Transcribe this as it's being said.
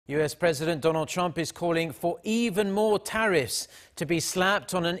US President Donald Trump is calling for even more tariffs to be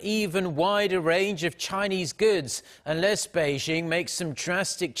slapped on an even wider range of Chinese goods unless Beijing makes some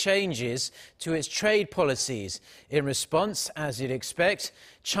drastic changes to its trade policies. In response, as you'd expect,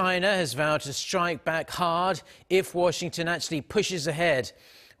 China has vowed to strike back hard if Washington actually pushes ahead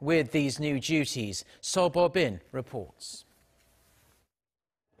with these new duties. Seo Bo-bin reports.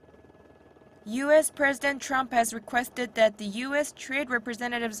 U.S. President Trump has requested that the U.S. Trade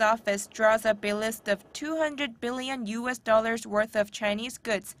Representative's office draws up a list of $200 billion worth of Chinese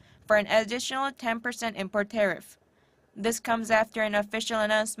goods for an additional 10% import tariff. This comes after an official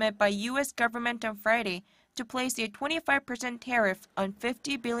announcement by U.S. government on Friday to place a 25% tariff on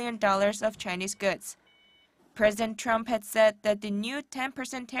 $50 billion of Chinese goods. President Trump had said that the new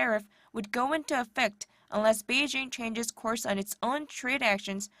 10% tariff would go into effect unless Beijing changes course on its own trade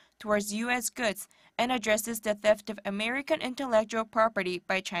actions towards U.S. goods and addresses the theft of American intellectual property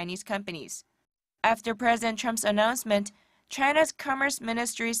by Chinese companies. After President Trump's announcement, China's Commerce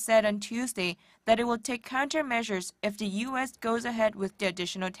Ministry said on Tuesday that it will take countermeasures if the U.S. goes ahead with the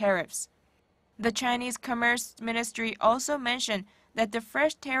additional tariffs. The Chinese Commerce Ministry also mentioned that the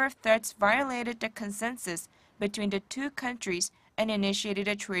fresh tariff threats violated the consensus between the two countries and initiated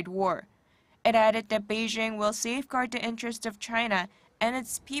a trade war. It added that Beijing will safeguard the interests of China and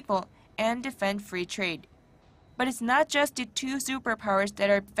its people and defend free trade. But it's not just the two superpowers that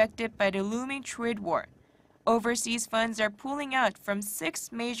are affected by the looming trade war. Overseas funds are pulling out from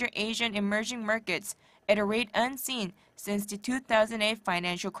 6 major Asian emerging markets at a rate unseen since the 2008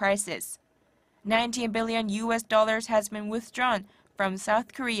 financial crisis. $19 billion has been withdrawn from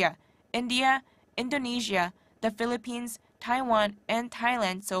South Korea, India, Indonesia, the Philippines, Taiwan, and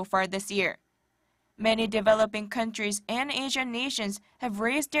Thailand so far this year. Many developing countries and Asian nations have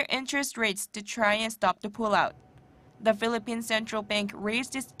raised their interest rates to try and stop the pullout. The Philippine Central Bank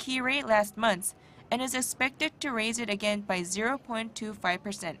raised its key rate last month and is expected to raise it again by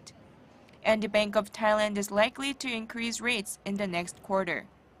 0.25%. And the Bank of Thailand is likely to increase rates in the next quarter.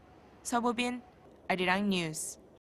 Seo Bo-bin, Arirang News.